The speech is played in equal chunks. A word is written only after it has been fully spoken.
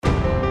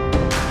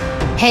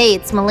Hey,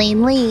 it's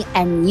Melaine Lee,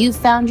 and you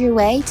found your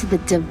way to the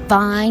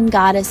Divine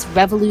Goddess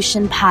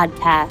Revolution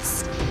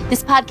podcast.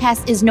 This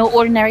podcast is no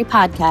ordinary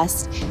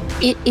podcast.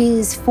 It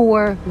is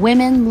for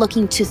women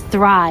looking to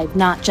thrive,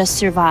 not just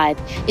survive.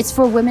 It's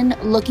for women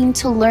looking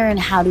to learn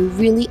how to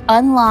really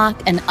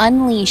unlock and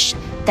unleash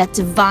that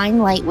divine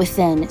light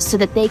within so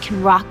that they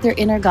can rock their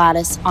inner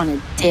goddess on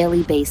a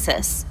daily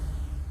basis.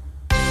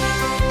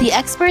 The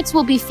experts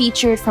will be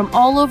featured from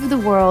all over the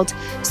world,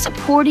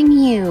 supporting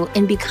you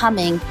in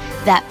becoming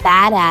that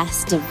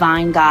badass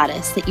divine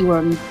goddess that you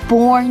were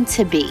born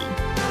to be.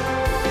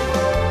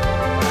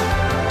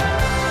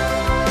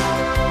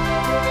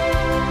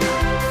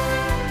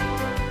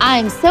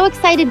 I'm so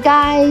excited,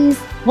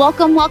 guys.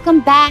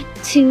 Welcome back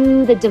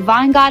to the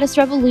Divine Goddess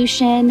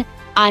Revolution.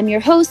 I'm your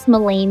host,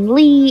 Melaine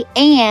Lee,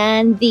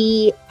 and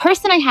the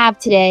person I have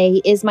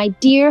today is my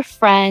dear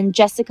friend,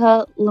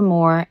 Jessica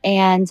L'Amour,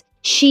 and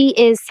she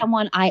is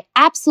someone I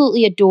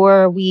absolutely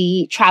adore.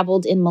 We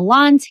traveled in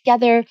Milan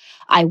together.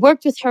 I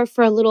worked with her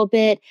for a little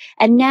bit,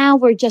 and now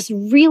we're just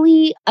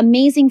really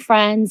amazing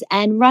friends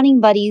and running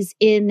buddies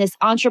in this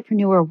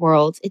entrepreneur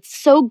world. It's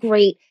so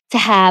great to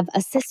have a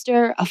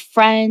sister, a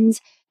friend,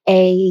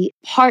 a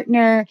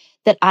partner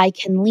that I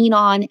can lean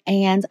on,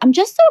 and I'm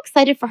just so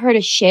excited for her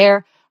to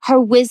share her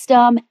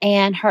wisdom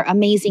and her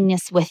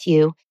amazingness with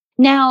you.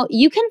 Now,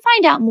 you can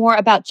find out more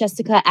about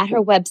Jessica at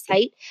her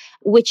website,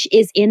 which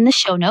is in the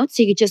show notes.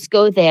 So you could just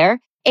go there.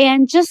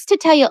 And just to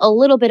tell you a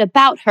little bit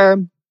about her,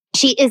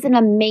 she is an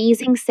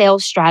amazing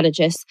sales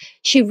strategist.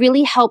 She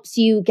really helps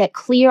you get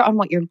clear on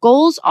what your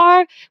goals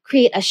are,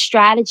 create a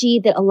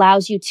strategy that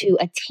allows you to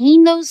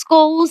attain those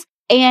goals,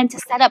 and to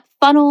set up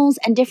funnels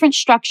and different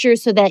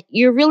structures so that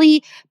you're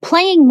really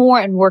playing more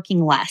and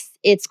working less.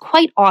 It's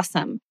quite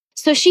awesome.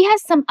 So she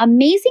has some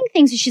amazing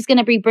things that she's going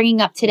to be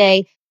bringing up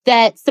today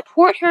that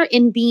support her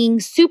in being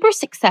super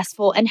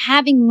successful and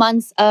having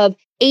months of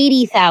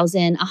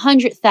 $80,000,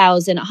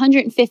 $100,000,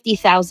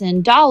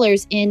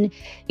 $150,000 in,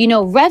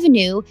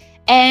 revenue,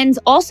 and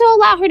also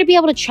allow her to be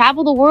able to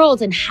travel the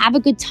world and have a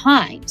good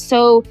time.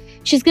 So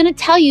she's going to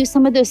tell you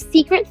some of those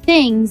secret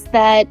things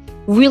that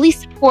really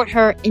support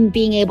her in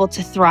being able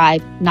to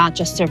thrive, not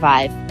just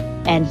survive.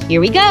 And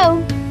here we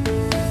go.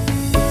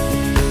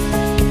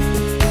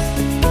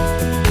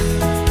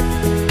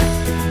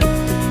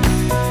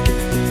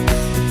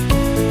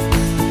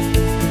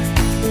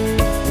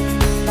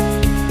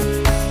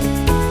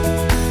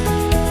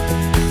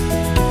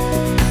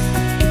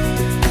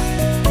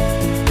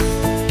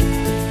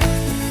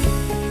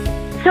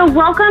 So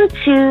welcome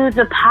to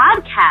the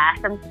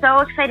podcast. I'm so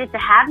excited to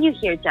have you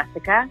here,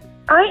 Jessica.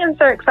 I am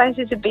so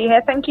excited to be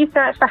here. Thank you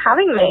so much for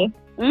having me.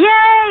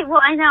 Yay!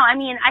 Well, I know.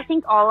 I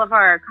think all of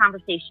our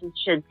conversations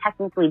should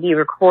technically be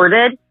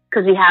recorded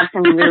because we have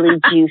some really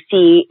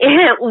juicy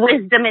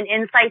wisdom and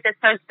insight that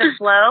starts to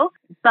flow.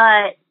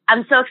 But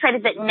I'm so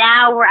excited that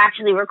now we're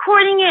actually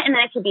recording it and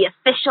that it could be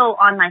official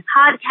on my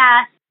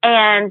podcast.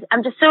 And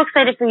I'm just so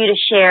excited for you to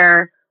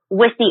share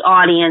with the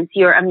audience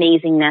your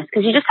amazingness,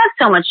 because you just have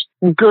so much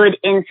good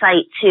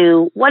insight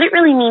to what it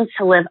really means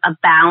to live a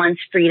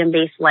balanced,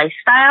 freedom-based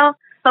lifestyle.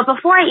 But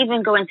before I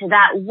even go into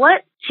that,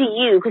 what to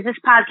you, because this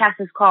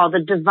podcast is called the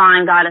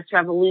Divine Goddess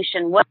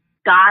Revolution, what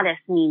does goddess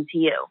mean to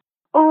you?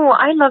 Oh,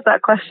 I love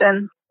that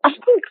question. I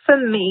think for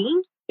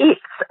me,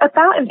 it's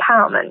about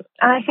empowerment.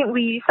 And I think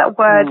we use that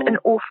word an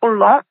awful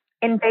lot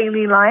in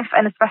daily life,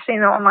 and especially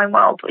in the online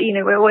world.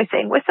 We're always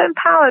saying we're so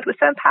empowered.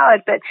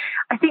 But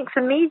I think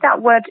for me,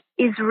 that word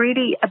is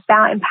really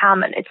about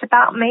empowerment. It's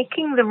about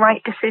making the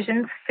right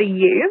decisions for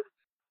you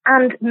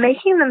and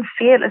making them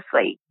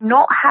fearlessly,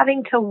 not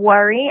having to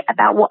worry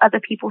about what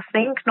other people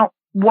think, not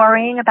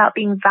worrying about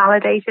being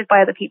validated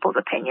by other people's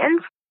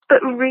opinions,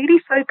 but really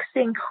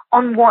focusing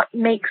on what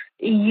makes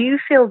you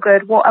feel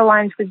good, what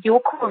aligns with your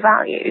core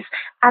values,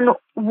 and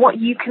what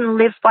you can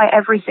live by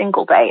every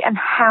single day and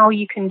how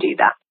you can do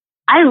that.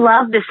 I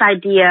love this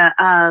idea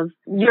of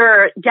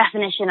your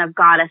definition of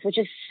goddess, which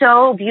is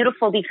so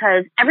beautiful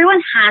because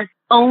everyone has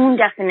own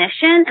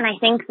definition. And I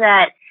think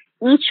that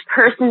each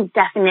person's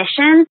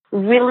definition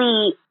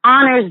really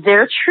honors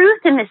their truth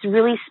in this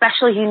really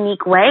special,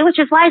 unique way, which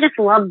is why I just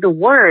love the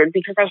word,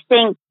 because I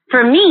think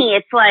for me,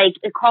 it's like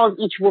it calls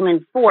each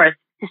woman forth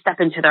to step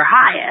into their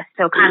highest.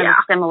 So kind of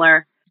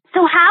similar.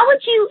 So how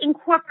would you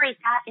incorporate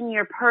that in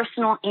your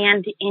personal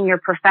and in your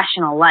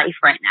professional life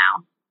right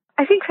now?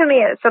 I think for me,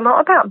 it's a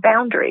lot about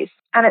boundaries,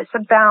 and it's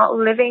about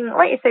living,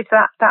 like you say,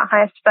 to that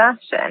highest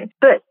version,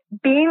 but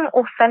being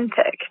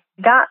authentic.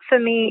 That for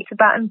me, it's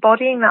about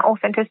embodying that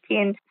authenticity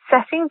and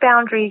setting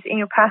boundaries in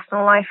your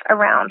personal life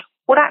around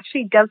what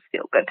actually does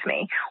feel good to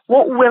me.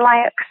 What will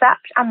I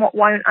accept and what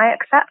won't I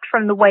accept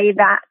from the way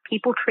that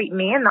people treat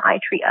me and that I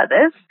treat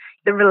others,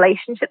 the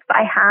relationships that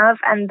I have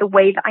and the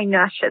way that I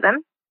nurture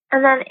them.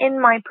 And then in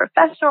my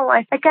professional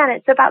life, again,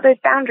 it's about those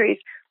boundaries.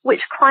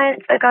 Which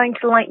clients are going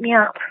to light me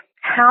up?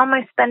 How am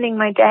I spending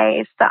my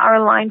days that are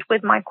aligned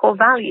with my core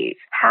values?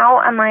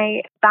 How am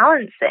I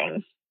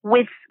balancing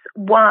with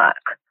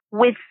work,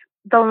 with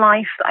the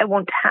life that I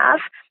want to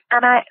have?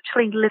 am I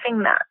actually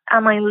living that?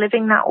 Am I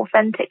living that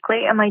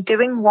authentically? Am I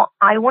doing what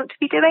I want to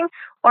be doing?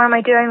 Or am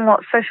I doing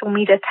what social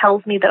media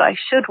tells me that I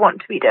should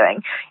want to be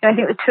doing? I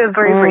think the two are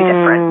very, very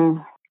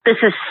different. This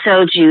is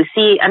so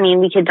juicy. I mean,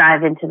 we could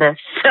dive into this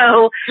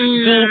so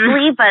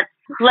deeply, but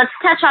let's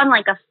touch on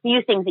like a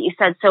few things that you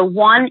said. So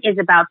one is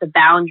about the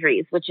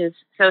boundaries, which is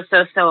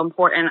so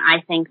important.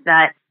 I think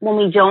that when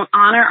we don't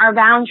honor our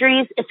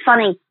boundaries, it's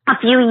funny. A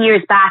few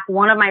years back,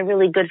 one of my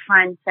really good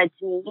friends said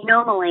to me,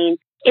 Melaine,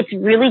 it's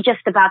really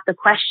just about the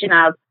question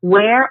of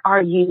where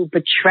are you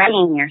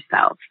betraying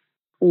yourself?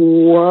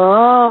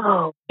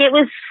 Whoa. It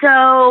was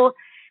so,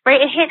 right?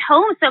 It hit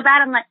home so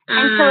bad. I'm like,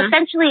 and so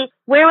essentially,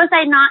 where was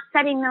I not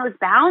setting those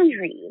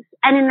boundaries?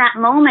 And in that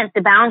moment,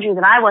 the boundary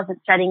that I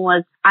wasn't setting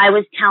was I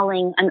was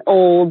telling an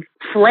old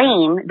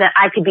flame that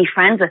I could be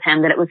friends with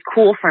him, that it was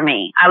cool for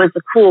me. I was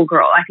the cool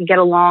girl. I could get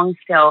along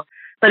still.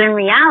 But in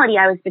reality,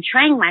 I was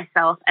betraying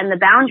myself. And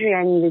the boundary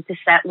I needed to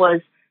set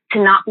was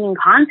to not be in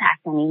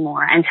contact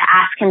anymore and to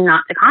ask him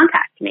not to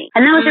contact me.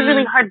 And that was a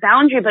really hard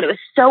boundary, but it was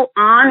so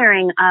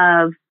honoring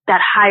of that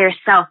higher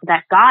self,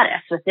 that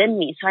goddess within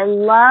me. So I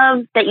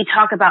love that you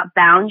talk about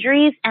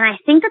boundaries. And I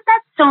think that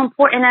that's so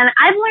important. And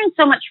I've learned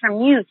so much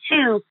from you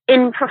too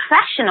in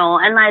professional.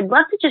 And I'd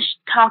love to just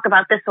talk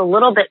about this a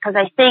little bit because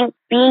I think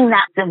being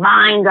that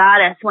divine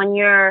goddess, when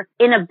you're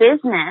in a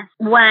business,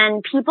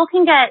 when people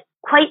can get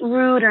quite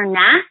rude or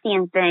nasty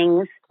in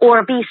things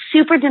or be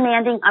super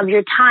demanding of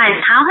your time,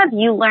 how have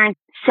you learned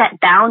to set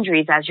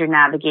boundaries as you're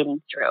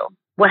navigating through?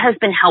 What has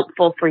been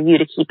helpful for you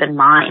to keep in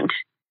mind?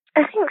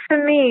 I think for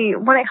me,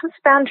 when it comes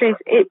to boundaries,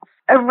 it's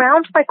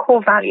around my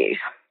core values.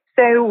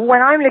 So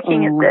when I'm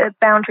looking at the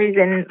boundaries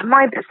in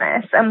my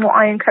business and what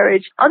I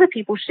encourage other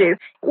people to do,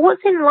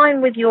 what's in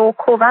line with your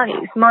core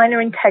values? Mine are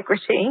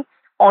integrity,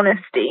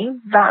 honesty,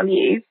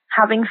 value,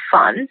 having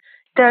fun,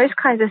 those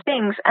kinds of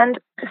things. And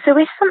so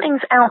if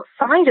something's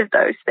outside of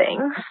those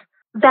things,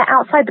 they're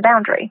outside the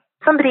boundary.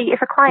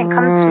 If a client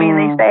comes to me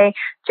and they say,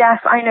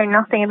 Jess, I know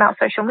nothing about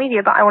social media,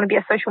 but I want to be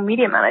a social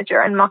media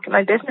manager and market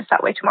my business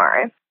that way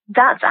tomorrow.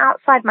 That's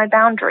outside my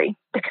boundary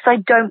because I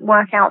don't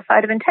work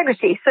outside of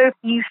integrity. So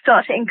you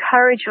start to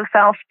encourage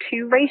yourself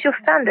to raise your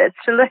standards,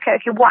 to look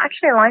at, okay, what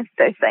actually aligns with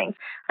those things?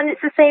 And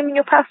it's the same in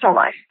your personal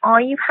life.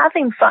 Are you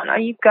having fun? Are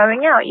you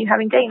going out? Are you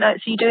having date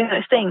nights? Are you doing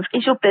those things?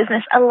 Is your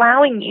business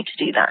allowing you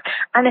to do that?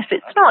 And if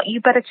it's not,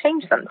 you better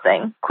change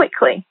something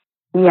quickly.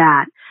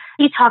 Yeah.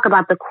 You talk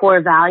about the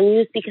core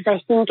values because I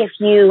think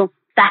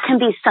that can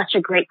be such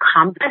a great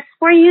compass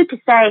for you to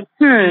say,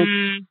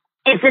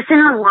 is this in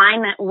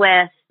alignment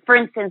with, for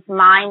instance,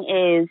 mine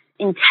is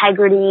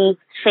integrity,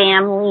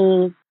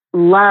 family,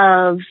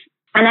 love.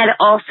 And I'd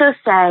also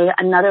say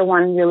another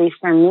one really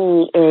for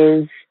me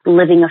is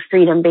living a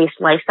freedom-based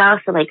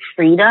lifestyle. So like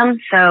freedom.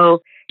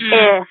 So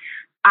if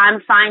I'm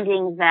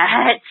finding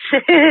that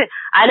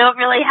I don't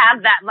really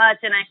have that much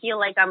and I feel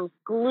like I'm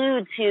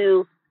glued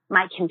to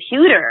my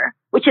computer,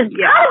 which has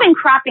kind of been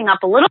cropping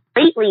up a little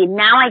lately.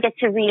 Now I get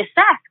to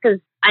reassess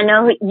because I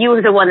know you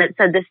were the one that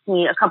said this to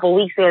me a couple of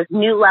weeks ago,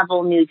 new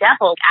level, new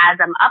devil. As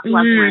I'm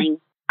up-leveling,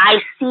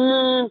 I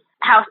see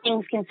how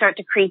things can start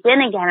to creep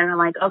in again. And I'm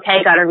like,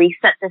 okay, got to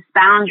reset this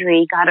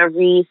boundary, got to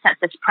reset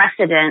this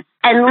precedent.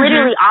 And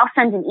literally I'll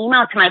send an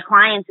email to my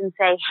clients and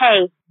say,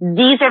 hey,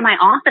 these are my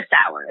office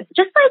hours.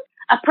 Just like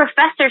a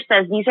professor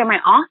says, these are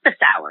my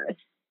office hours.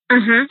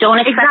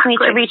 Don't expect me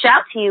to reach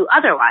out to you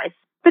otherwise.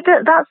 But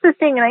that's the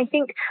thing, and I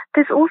think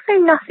there's also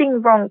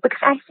nothing wrong, because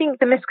I think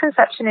the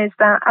misconception is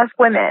that as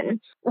women,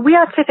 we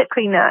are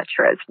typically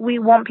nurturers. We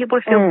want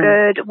people to feel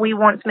good. We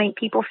want to make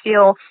people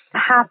feel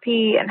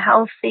happy and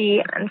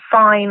healthy and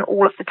fine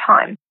all of the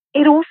time.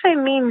 It also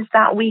means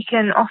that we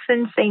can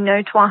often say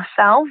no to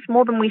ourselves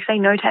more than we say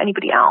no to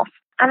anybody else.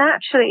 And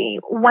actually,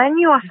 when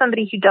you are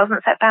somebody who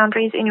doesn't set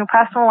boundaries in your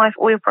personal life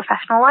or your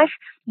professional life,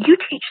 you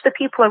teach the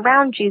people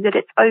around you that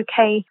it's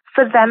okay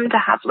for them to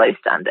have low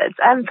standards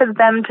and for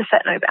them to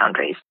set no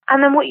boundaries.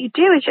 And then what you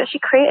do is you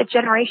actually create a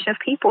generation of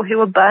people who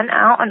are burnt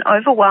out and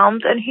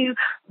overwhelmed and who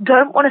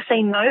don't want to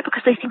say no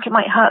because they think it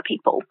might hurt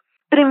people.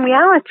 But in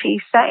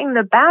reality, setting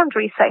the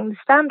boundary, setting the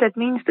standard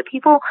means that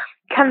people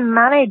can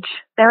manage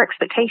their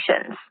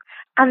expectations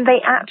and they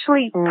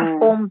actually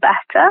perform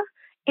better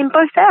in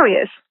both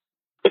areas.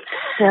 It's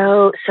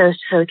so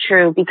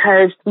true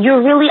because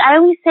I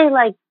always say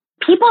like,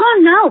 people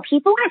don't know.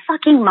 People are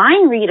fucking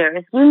mind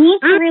readers. You need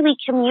to really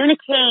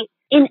communicate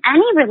in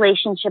any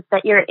relationship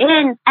that you're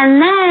in.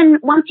 And then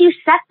once you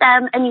set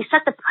them and you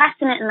set the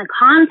precedent and the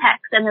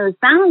context and those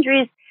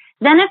boundaries,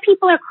 then if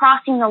people are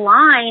crossing the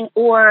line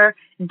or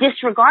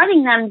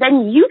disregarding them,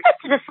 then you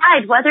get to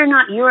decide whether or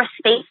not you're a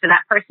space for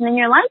that person in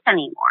your life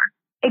anymore.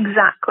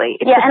 Exactly.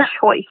 It's a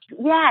choice.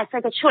 Yeah, it's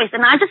like a choice.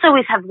 And I just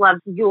always have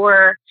loved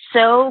you're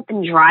so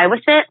dry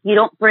with it. You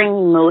don't bring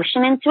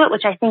emotion into it,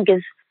 which I think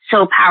is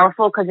so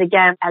powerful because,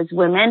 again, as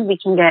women, we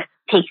can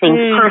take things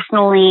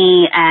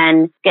personally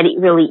and get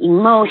really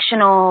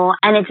emotional.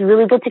 And it's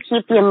really good to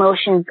keep the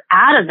emotions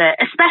out of it,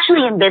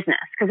 especially in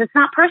business because it's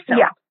not personal.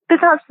 Yeah, but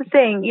that's the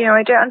thing.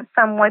 I don't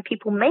understand why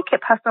people make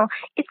it personal.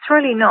 It's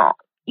really not.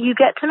 you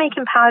get to make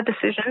empowered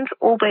decisions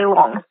all day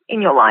long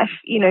in your life.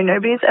 You know,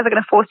 nobody's ever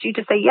going to force you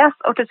to say yes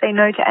or to say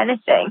no to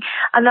anything.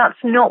 And that's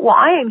not what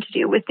I aim to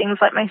do with things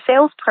like my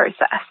sales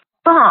process.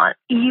 But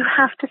you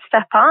have to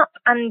step up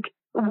and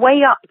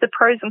weigh up the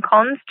pros and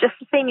cons just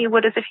the same you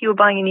would as if you were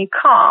buying a new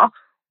car,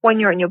 when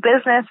you're in your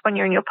business, when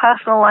you're in your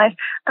personal life,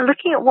 and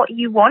looking at what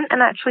you want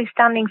and actually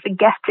standing for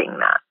getting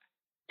that.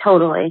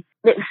 Totally.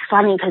 It was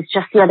funny because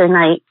just the other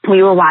night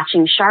we were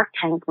watching Shark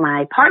Tank,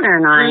 my partner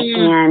and I,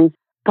 and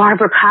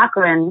Barbara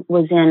Cochran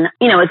was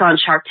on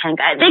Shark Tank.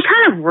 They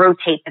kind of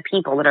rotate the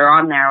people that are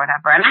on there or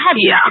whatever. And I had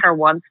met her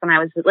once when I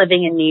was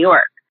living in New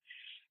York.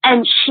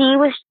 And she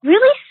was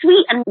really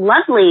sweet and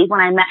lovely when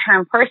I met her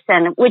in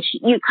person, which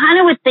you kind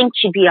of would think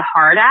she'd be a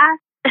hard ass.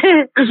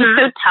 She's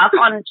so tough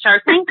on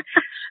Shark Tank,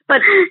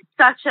 but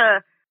such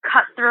a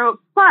cutthroat.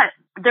 But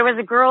there was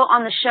a girl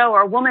on the show,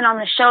 or a woman on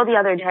the show the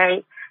other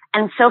day.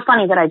 And it's so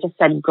funny that I just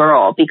said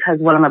girl, because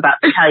what I'm about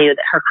to tell you,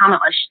 that her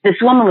comment was,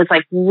 this woman was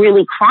like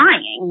really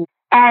crying.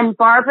 And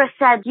Barbara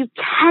said, you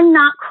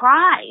cannot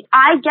cry.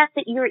 I get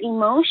that you're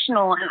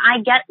emotional and I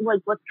get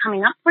like what's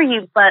coming up for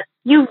you, but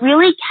you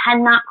really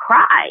cannot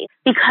cry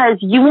because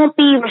you won't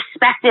be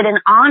respected and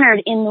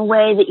honored in the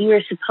way that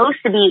you're supposed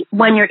to be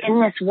when you're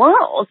in this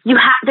world.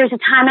 There's a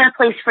time and a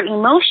place for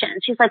emotion.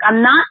 She's like,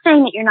 I'm not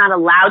saying that you're not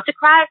allowed to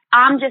cry.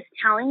 I'm just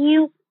telling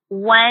you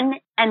when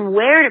and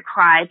where to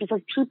cry because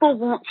people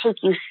won't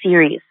take you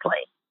seriously.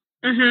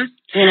 You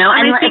know,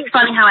 and it's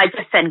funny how I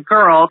just said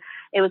girl.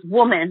 It was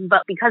woman,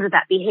 but because of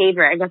that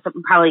behavior, I guess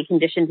I'm probably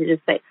conditioned to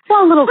just say,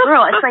 well, little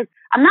girl. It's like,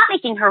 I'm not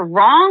making her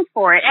wrong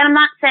for it. And I'm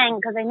not saying,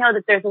 because I know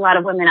that there's a lot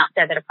of women out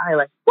there that are probably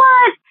like,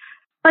 what?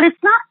 But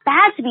it's not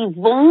bad to be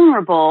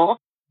vulnerable,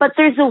 but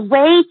there's a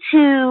way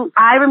to,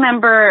 I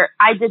remember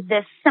I did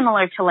this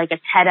similar to like a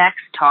TEDx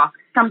talk,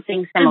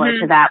 something similar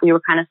to that. We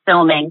were kind of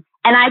filming.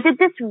 And I did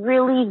this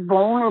really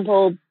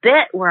vulnerable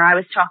bit where I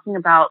was talking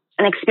about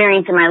an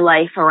experience in my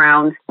life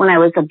around when I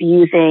was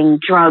abusing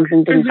drugs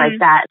and things like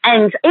that.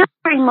 And it was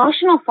very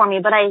emotional for me,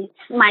 but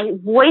my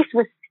voice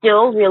was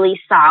still really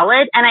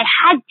solid and I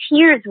had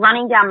tears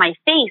running down my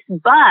face,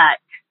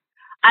 but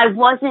I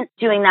wasn't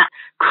doing that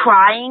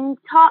crying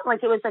talk.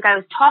 Like it was like I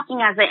was talking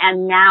as I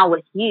am now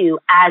with you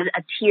as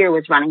a tear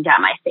was running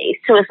down my face.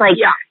 So it's like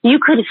you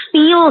could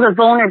feel the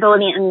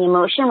vulnerability and the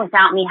emotion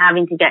without me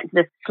having to get into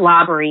this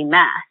slobbery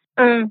mess.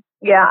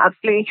 Yeah,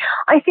 absolutely.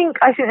 I think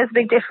there's a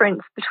big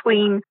difference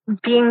between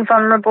being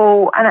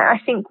vulnerable, and I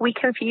think we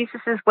confuse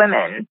this as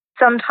women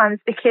sometimes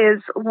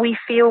because we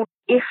feel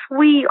if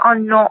we are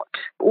not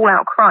all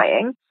out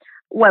crying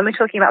when we're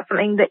talking about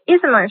something that is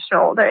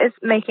emotional, that is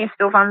making us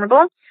feel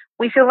vulnerable,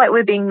 we feel like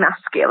we're being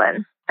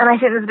masculine. And I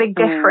think there's a big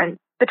difference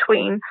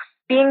between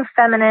being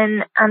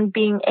feminine and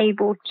being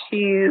able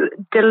to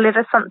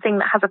deliver something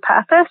that has a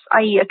purpose,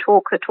 i.e. a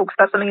talk that talks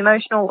about something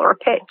emotional or a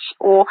pitch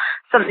or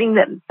something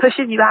that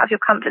pushes you out of your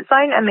comfort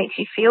zone and makes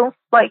you feel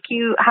like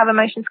you have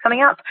emotions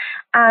coming up,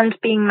 and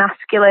being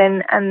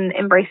masculine and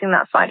embracing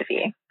that side of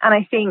you. And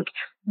I think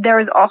there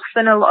is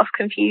often a lot of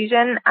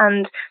confusion,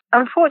 and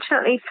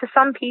unfortunately for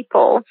some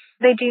people,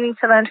 they do need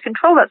to learn to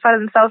control that side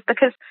of themselves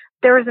because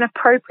there is an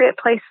appropriate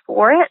place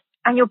for it,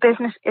 and your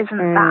business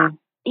isn't that.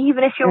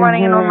 Even if you're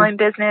running an online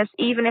business,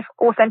 even if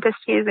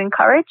authenticity is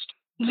encouraged,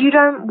 you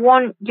don't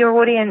want your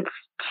audience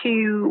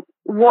to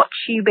watch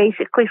you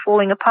basically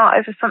falling apart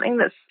over something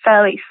that's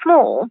fairly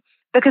small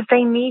because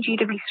they need you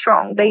to be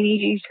strong. They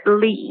need you to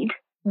lead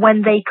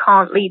when they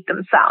can't lead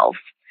themselves.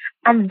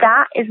 And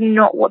that is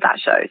not what that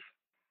shows.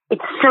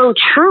 It's so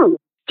true.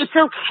 It's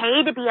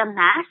okay to be a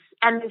mess,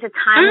 and there's a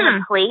time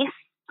and a place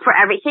for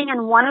everything.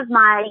 And one of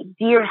my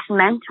dearest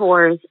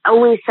mentors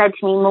always said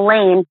to me,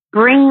 Melaine,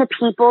 bring the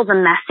people the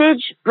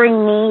message, bring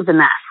me the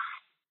mess.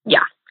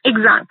 Yeah,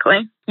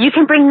 exactly. You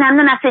can bring them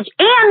the message,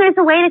 and there's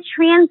a way to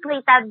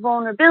translate that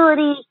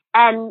vulnerability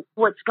and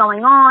what's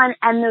going on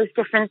and those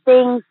different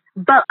things.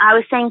 But I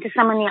was saying to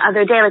someone the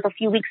other day, like a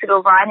few weeks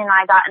ago, Ryan and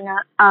I got in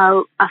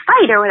a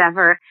fight or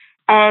whatever,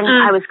 and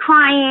I was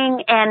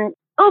crying and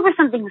over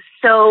something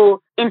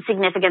so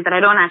insignificant that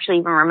I don't actually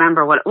even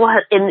remember what it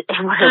was in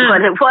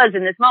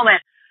this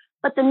moment.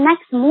 But the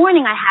next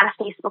morning I had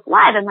a Facebook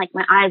Live and like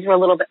my eyes were a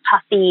little bit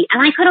puffy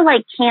and I could have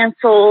like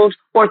canceled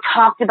or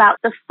talked about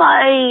the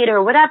fight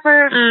or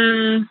whatever.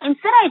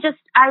 Instead,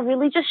 I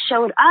really just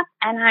showed up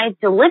and I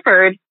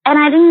delivered, and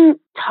I didn't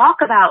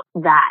talk about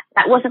that.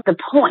 That wasn't the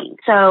point.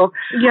 So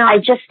I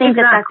just think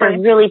that that's a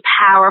really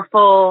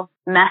powerful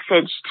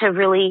message to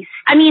really,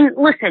 I mean,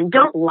 listen,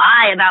 don't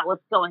lie about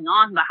what's going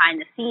on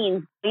behind the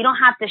scenes. You don't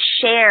have to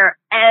share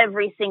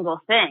every single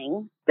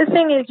thing. The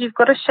thing is, you've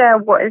got to share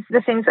what is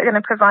the things that are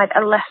going to provide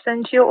a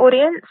lesson to your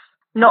audience,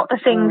 not the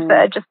things that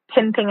are just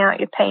pimping out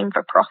your pain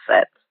for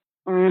profit.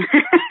 That's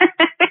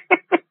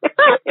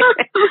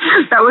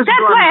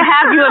why I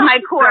have you in my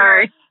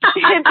corner,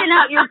 pimping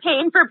out your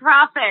pain for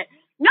profit.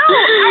 No,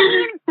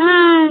 I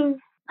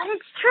mean, but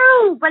it's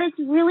true. But it's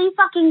really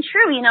fucking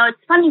true. You know,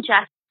 it's funny,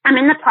 Jess. I'm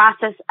in the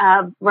process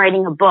of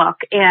writing a book,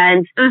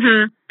 and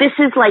this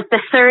is like the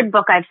third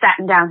book I've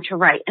sat down to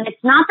write. And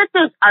it's not that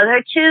those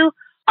other two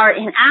are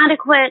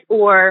inadequate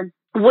or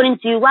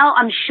wouldn't do well,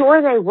 I'm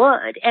sure they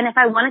would. And if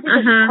I wanted to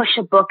just push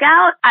a book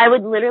out, I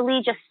would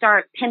literally just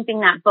start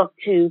pimping that book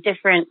to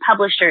different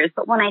publishers.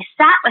 But when I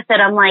sat with it,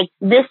 I'm like,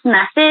 this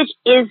message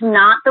is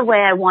not the way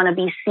I want to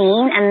be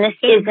seen. And this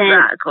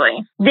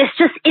this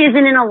just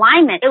isn't in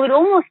alignment. It would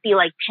almost be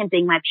like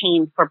pimping my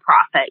pain for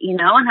profit, you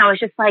know? And I was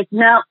just like,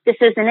 no, this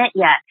isn't it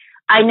yet.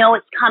 I know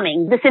it's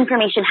coming. This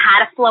information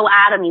had to flow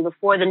out of me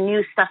before the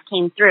new stuff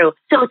came through.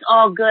 So it's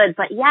all good.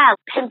 But yeah,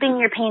 pimping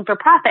your pain for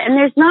profit. And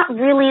there's not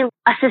really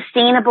a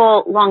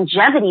sustainable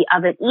longevity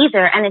of it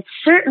either. And it's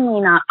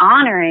certainly not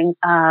honoring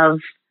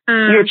of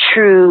your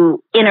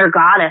true inner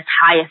goddess,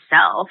 highest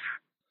self.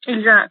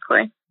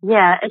 Exactly.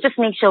 Yeah, it just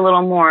makes you a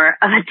little more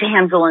of a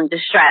damsel in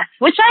distress,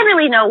 which I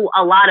really know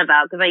a lot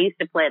about because I used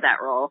to play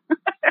that role.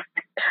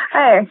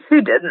 Hey,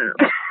 who didn't?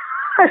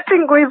 I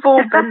think we've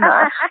all been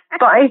there.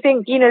 But I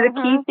think, you know,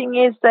 the key thing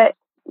is that,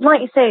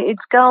 like you say,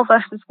 it's girl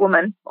versus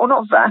woman, or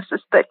not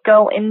versus, but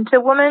girl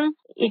into woman.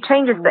 It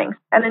changes things.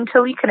 And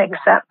until you can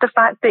accept the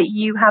fact that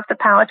you have the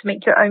power to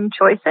make your own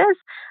choices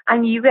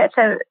and you get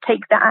to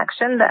take the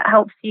action that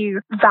helps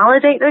you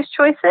validate those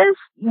choices,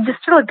 you're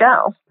still a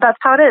girl. That's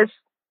how it is.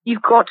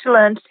 You've got to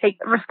learn to take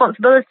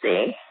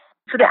responsibility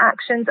for the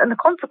actions and the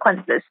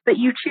consequences that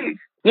you choose.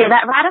 Yeah,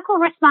 that radical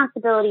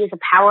responsibility is a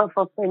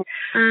powerful thing.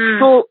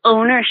 Full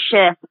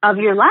ownership of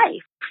your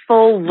life.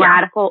 Full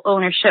radical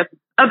ownership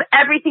of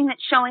everything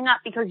that's showing up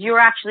because you're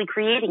actually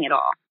creating it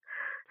all.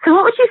 So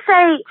what would you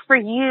say for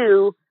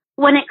you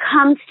when it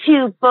comes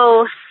to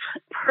both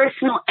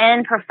personal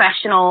and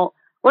professional?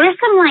 What are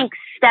some like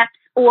steps,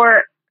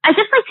 or I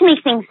just like to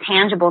make things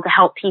tangible to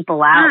help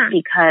people out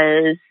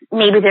because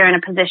maybe they're in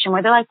a position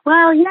where they're like,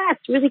 well, yeah,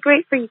 it's really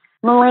great for you.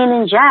 Melaine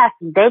and Jess,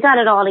 they got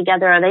it all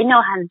together, or they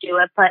know how to do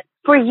it. But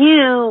for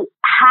you,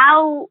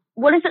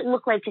 what does it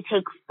look like to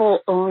take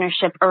full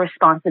ownership or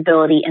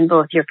responsibility in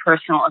both your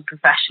personal and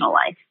professional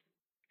life?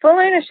 Full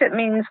ownership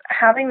means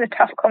having the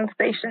tough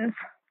conversations.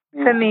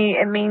 For me,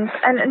 it means,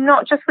 and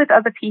not just with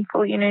other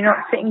people, you know,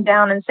 not sitting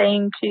down and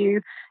saying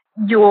to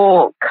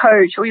your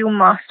coach or your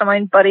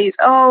mastermind buddies,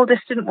 oh, this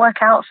didn't work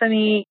out for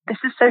me, this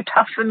is so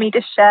tough for me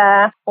to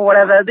share, or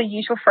whatever the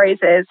usual phrase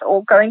is,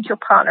 or going to your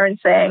partner and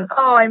saying,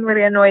 oh, I'm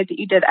really annoyed that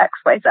you did X,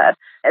 Y, Z.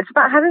 It's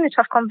about having the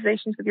tough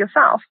conversations with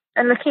yourself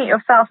and looking at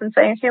yourself and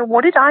saying, okay,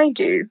 what did I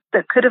do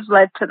that could have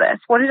led to this?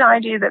 What did I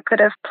do that could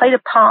have played a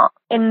part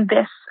in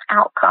this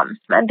outcome?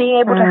 And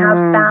being able to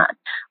have that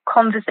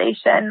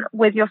conversation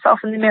with yourself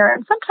in the mirror.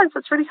 And sometimes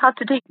it's really hard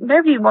to do.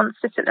 Nobody wants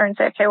to sit there and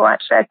say, okay, well,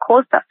 actually, I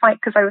caused that fight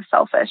because I was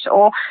selfish,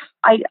 or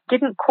I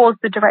didn't cause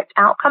the direct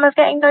outcome of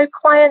getting no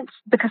clients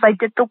because I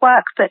did the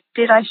work, but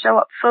did I show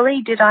up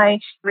fully? Did I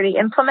really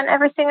implement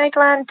everything I'd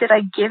learned? Did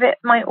I give it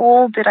my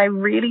all? Did I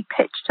really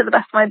pitch to the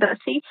best of my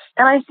ability?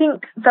 And I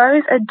think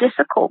those are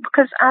difficult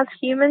because as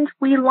humans,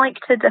 we like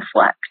to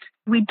deflect.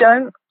 We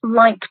don't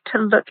like to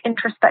look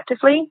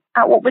introspectively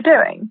at what we're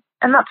doing.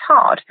 And that's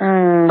hard.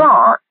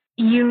 But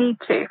you need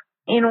to,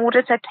 in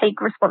order to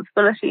take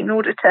responsibility, in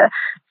order to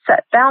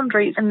set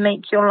boundaries and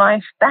make your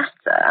life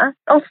better.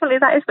 Ultimately,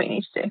 that is what you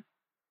need to do.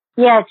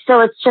 Yeah,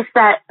 so it's just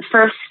that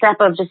first step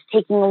of just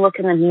taking a look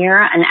in the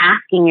mirror and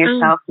asking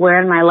yourself,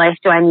 where in my life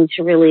do I need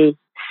to really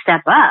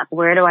step up?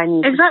 Where do I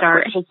need to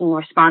start taking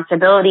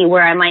responsibility,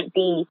 where I might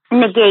be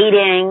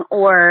negating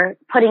or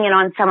putting it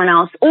on someone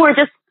else, or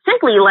just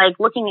simply like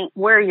looking at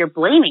where you're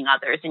blaming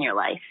others in your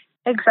life.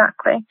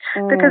 Exactly.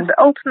 Because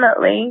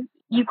ultimately,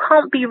 you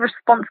can't be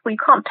responsible, you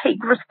can't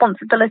take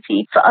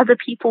responsibility for other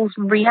people's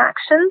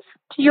reactions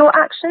to your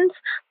actions,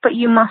 but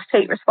you must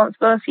take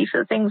responsibility for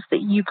the things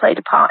that you played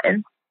a part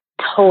in.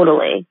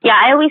 Totally. Yeah,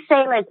 I always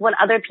say like what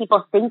other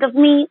people think of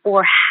me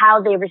or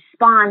how they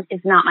respond is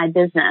not my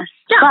business.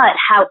 Yeah. But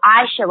how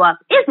I show up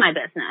is my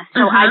business.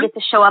 So I get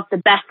to show up the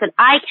best that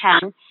I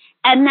can.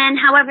 And then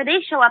however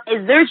they show up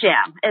is their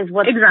jam, is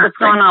what's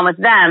going on with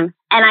them.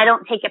 And I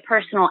don't take it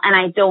personal and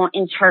I don't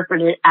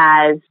interpret it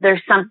as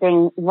there's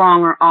something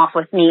wrong or off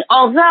with me.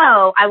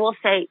 Although I will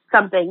say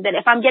something that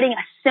if I'm getting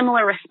a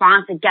similar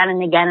response again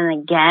and again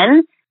and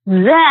again,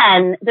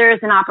 then there is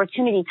an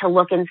opportunity to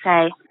look and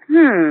say,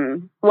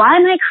 why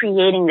am I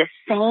creating the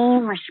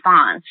same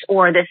response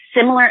or this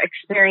similar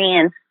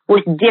experience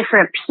with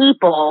different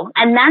people?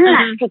 And then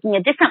that's taking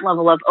a different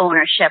level of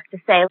ownership to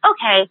say,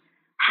 okay,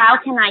 how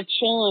can I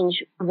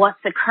change what's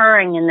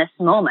occurring in this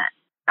moment?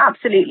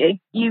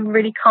 Absolutely. You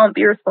really can't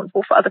be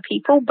responsible for other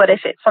people, but if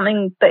it's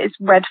something that is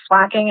red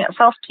flagging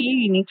itself to you,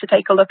 you need to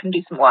take a look and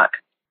do some work.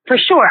 For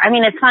sure. I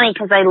mean, it's funny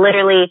because I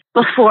literally,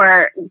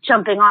 before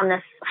jumping on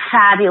this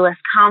fabulous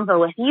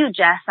convo with you,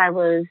 Jess, I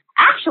was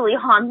actually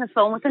on the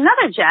phone with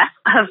another Jess,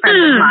 a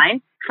friend of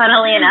mine,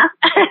 funnily enough.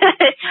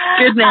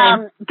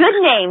 Good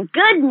name.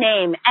 Good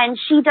name. And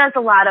she does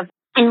a lot of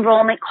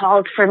enrollment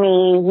calls for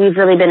me. We've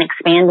really been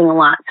expanding a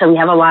lot. So we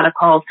have a lot of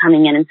calls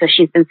coming in. And so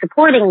she's been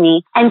supporting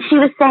me. And she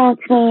was saying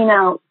to me, you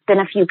know, been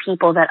a few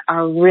people that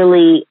are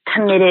really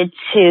committed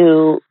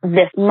to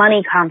this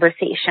money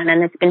conversation.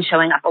 And it's been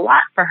showing up a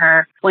lot for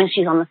her when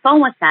she's on the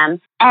phone with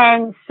them.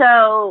 And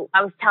so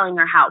I was telling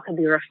her how it could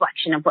be a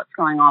reflection of what's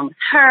going on with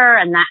her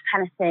and that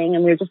kind of thing.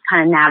 And we were just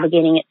kind of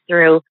navigating it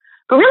through.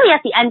 But really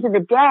at the end of the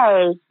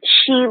day,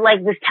 she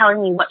was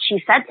telling me what she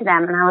said to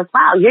them. And I was,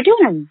 wow, you're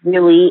doing a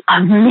really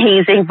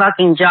amazing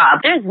fucking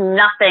job. There's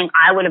nothing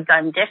I would have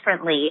done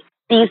differently.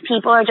 These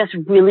people are just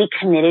really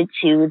committed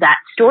to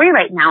that story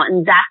right now.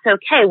 And that's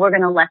okay. We're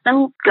going to let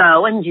them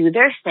go and do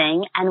their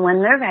thing. And when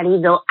they're ready,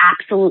 they'll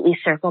absolutely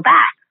circle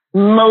back.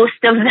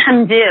 Most of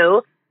them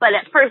do. But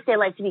at first they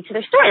like to be to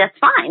their story. That's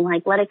fine.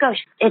 Let it go.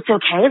 It's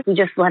okay if we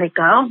just let it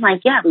go.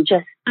 Yeah, we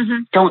just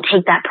don't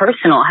take that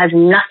personal. It has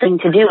nothing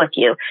to do with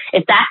you.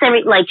 If that's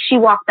she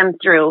walked them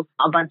through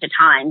a bunch of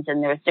times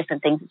and there's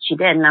different things that she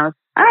did. And I was,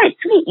 all right,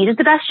 sweet. You did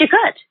the best you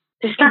could.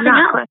 There's nothing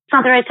else. It's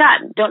not the right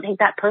time. Don't take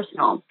that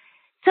personal.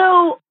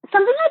 So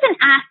something I've been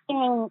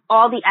asking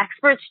all the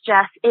experts,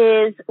 Jess,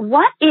 is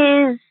what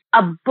is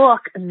a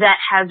book that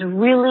has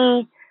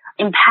really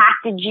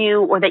impacted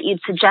you or that you'd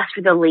suggest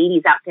for the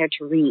ladies out there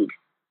to read?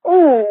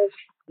 Oh,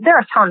 there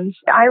are tons.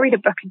 I read a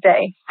book a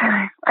day.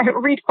 I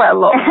read quite a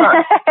lot.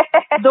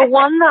 But the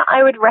one that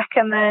I would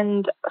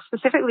recommend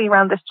specifically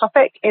around this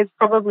topic is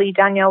probably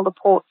Danielle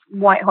LaPorte's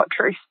White Hot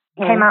Truth.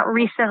 It came out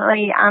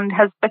recently and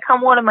has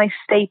become one of my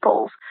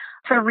staples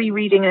for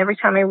rereading. And every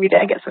time I read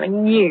it, I get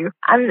something new.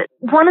 And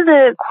one of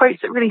the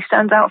quotes that really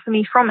stands out for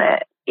me from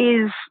it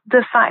is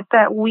the fact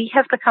that we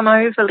have become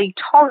overly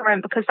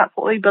tolerant because that's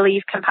what we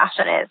believe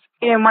compassion is.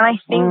 When I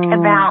think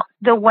about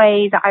the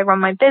way that I run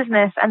my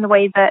business and the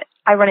way that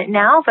I run it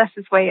now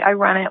versus the way I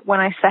run it when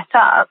I set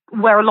up,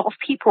 where a lot of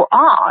people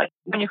are,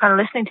 when you're kind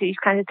of listening to these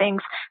kinds of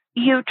things,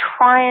 you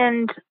try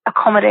and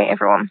accommodate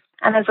everyone.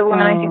 And as a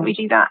woman, I think we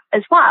do that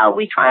as well.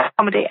 We try and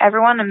accommodate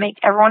everyone and make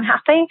everyone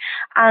happy.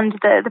 And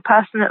the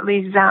person that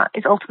loses out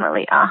is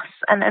ultimately us.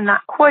 And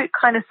that quote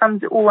kind of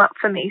sums it all up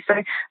for me. So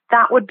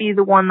that would be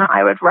the one that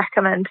I would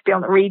recommend to be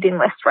on the reading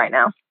list right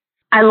now.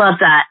 I love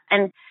that.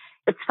 And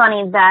it's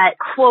funny that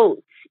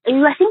quote,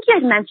 I think you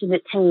had mentioned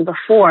it to me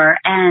before,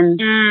 and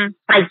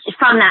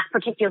from that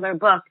particular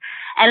book.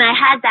 And I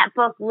had that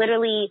book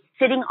literally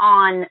sitting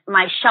on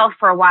my shelf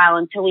for a while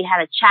until we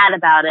had a chat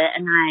about it.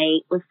 And I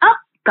was,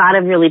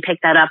 gotta really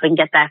pick that up and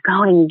get that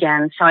going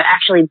again. So I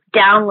actually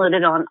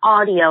downloaded on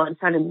audio and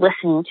started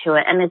listening to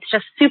it. And it's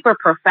just super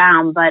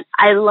profound. But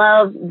I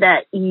love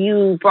that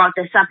you brought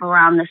this up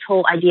around this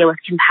whole idea with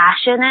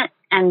compassionate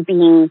and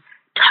being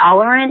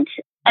tolerant.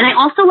 And I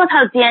also love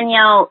how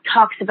Danielle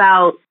talks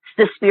about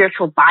the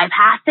spiritual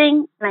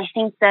bypassing. And I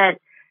think that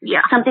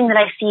something that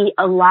I see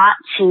a lot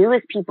too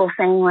is people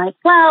saying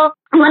well,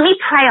 let me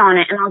pray on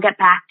it and I'll get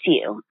back to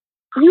you.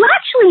 You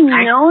actually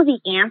know the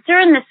answer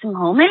in this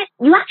moment.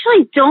 You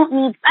actually don't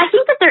need, I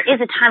think that there is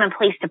a time and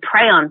place to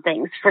pray on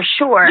things for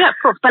sure. Yeah, of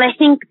course. But I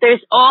think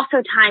there's also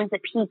times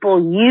that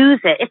people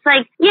use it. It's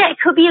it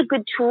could be a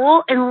good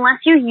tool unless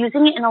you're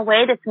using it in a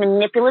way that's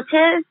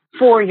manipulative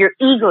for your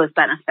ego's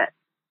benefit.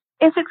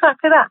 It's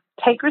exactly that.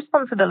 Take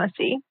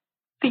responsibility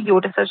for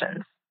your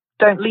decisions.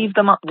 Don't leave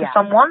them up to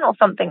someone or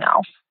something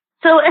else.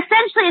 So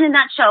essentially, in a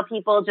nutshell,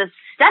 people just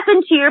step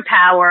into your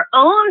power,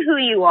 own who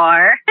you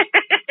are,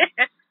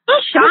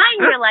 shine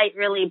your light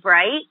really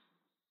bright,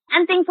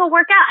 and things will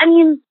work out. I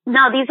mean,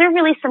 no, these are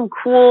really some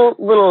cool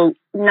little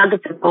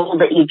nuggets of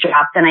gold that you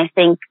dropped. And I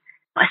think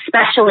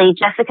especially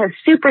Jessica's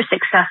super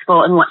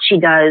successful in what she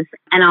does.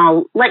 And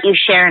I'll let you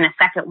share in a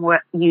second what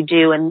you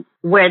do and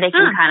where they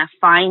can kind of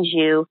find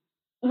you.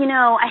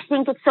 I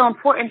think it's so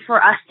important for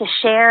us to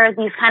share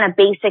these kind of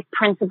basic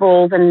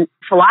principles and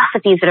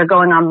philosophies that are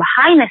going on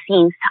behind the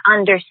scenes to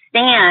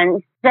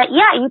understand that,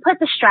 you put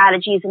the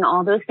strategies and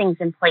all those things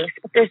in place,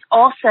 but there's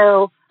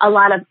also a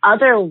lot of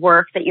other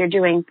work that you're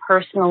doing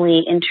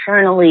personally,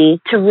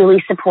 internally to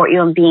really support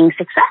you in being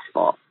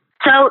successful.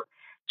 So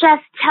Jess,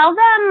 tell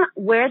them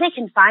where they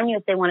can find you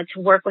if they wanted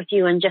to work with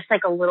you and just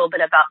a little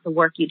bit about the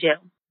work you do.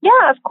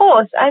 Yeah, of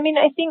course. I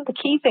think the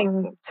key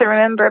thing to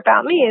remember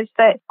about me is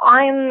that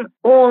I'm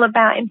all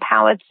about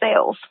empowered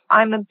sales.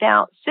 I'm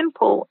about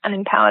simple and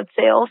empowered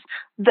sales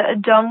that are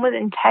done with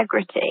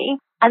integrity.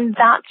 And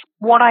that's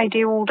what I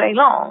do all day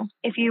long.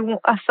 If you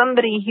are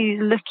somebody who's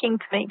looking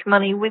to make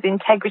money with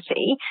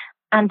integrity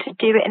and to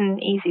do it in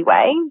an easy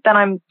way, then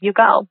I'm your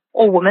girl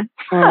or woman,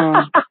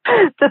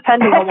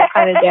 depending on what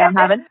kind of day I'm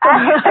having.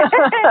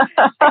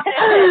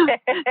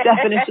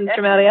 Definitions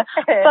from earlier.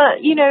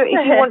 But,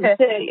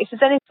 if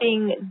there's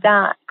anything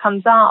that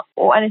comes up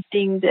or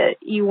anything that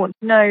you want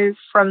to know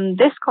from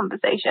this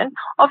conversation,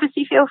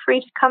 obviously feel free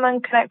to come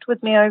and connect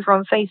with me over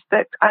on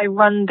Facebook. I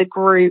run the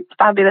group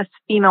Fabulous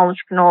Female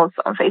Entrepreneurs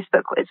on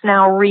Facebook. It's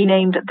now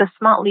renamed the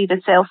Smart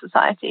Leader Sales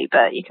Society,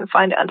 but you can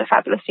find it under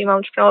Fabulous Female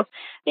Entrepreneurs.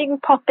 You can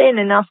pop in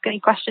and ask any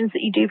questions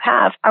that you do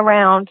have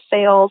around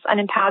sales and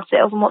empowered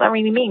sales and what that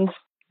really means.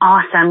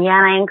 Awesome. Yeah.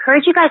 And I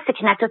encourage you guys to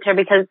connect with her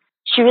because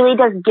she really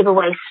does give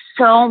away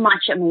so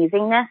much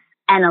amazingness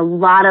and a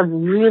lot of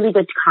really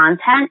good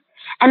content.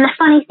 And the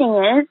funny thing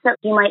is that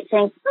you might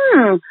think,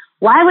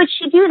 why would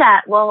she do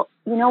that? Well,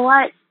 you know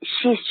what?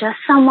 She's just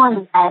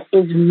someone that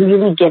is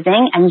really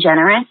giving and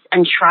generous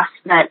and trusts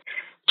that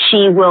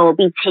she will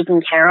be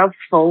taken care of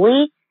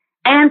fully.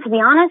 And to be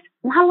honest,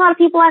 not a lot of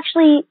people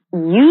actually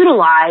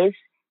utilize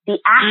the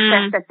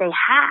access that they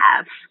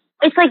have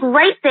it's like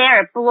right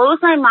there. It blows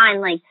my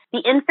mind. Like the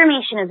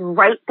information is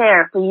right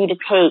there for you to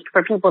take,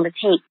 for people to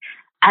take.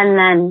 And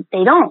then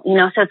they don't, you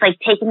know, so it's like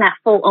taking that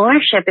full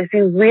ownership. If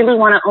you really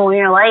want to own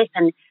your life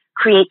and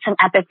create some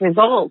epic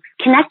results,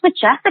 connect with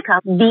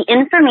Jessica. The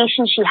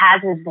information she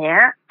has is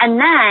there. And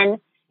then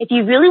if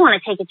you really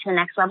want to take it to the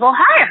next level,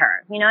 hire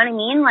her. You know what I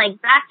mean?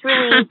 Like that's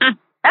really,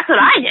 that's what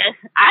I did.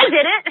 I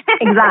did it.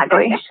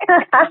 Exactly.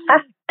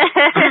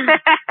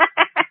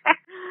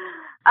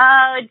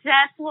 Oh,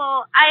 Jess,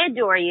 well, I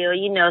adore you.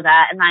 You know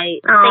that. And I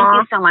thank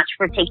you so much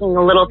for taking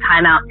a little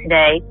time out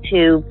today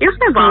to be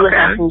with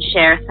us and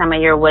share some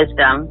of your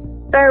wisdom.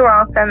 So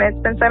welcome. It's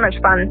been so much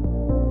fun.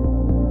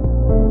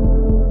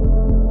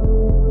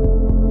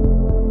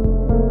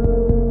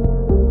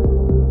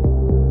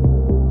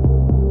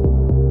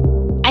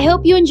 I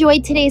hope you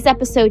enjoyed today's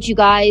episode, you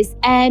guys.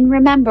 And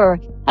remember,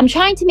 I'm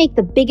trying to make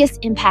the biggest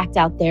impact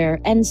out there.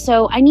 And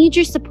so I need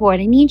your support.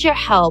 I need your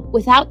help.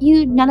 Without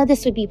you, none of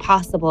this would be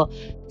possible.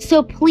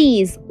 So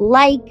please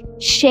like,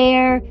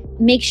 share,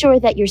 make sure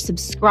that you're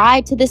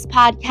subscribed to this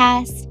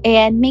podcast,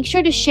 and make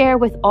sure to share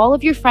with all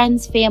of your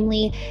friends,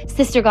 family,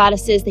 sister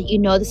goddesses that you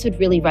know this would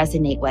really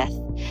resonate with.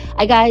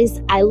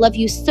 Guys, I love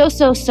you so,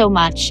 so, so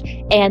much.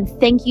 And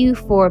thank you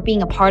for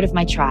being a part of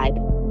my tribe.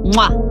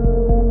 Mwah.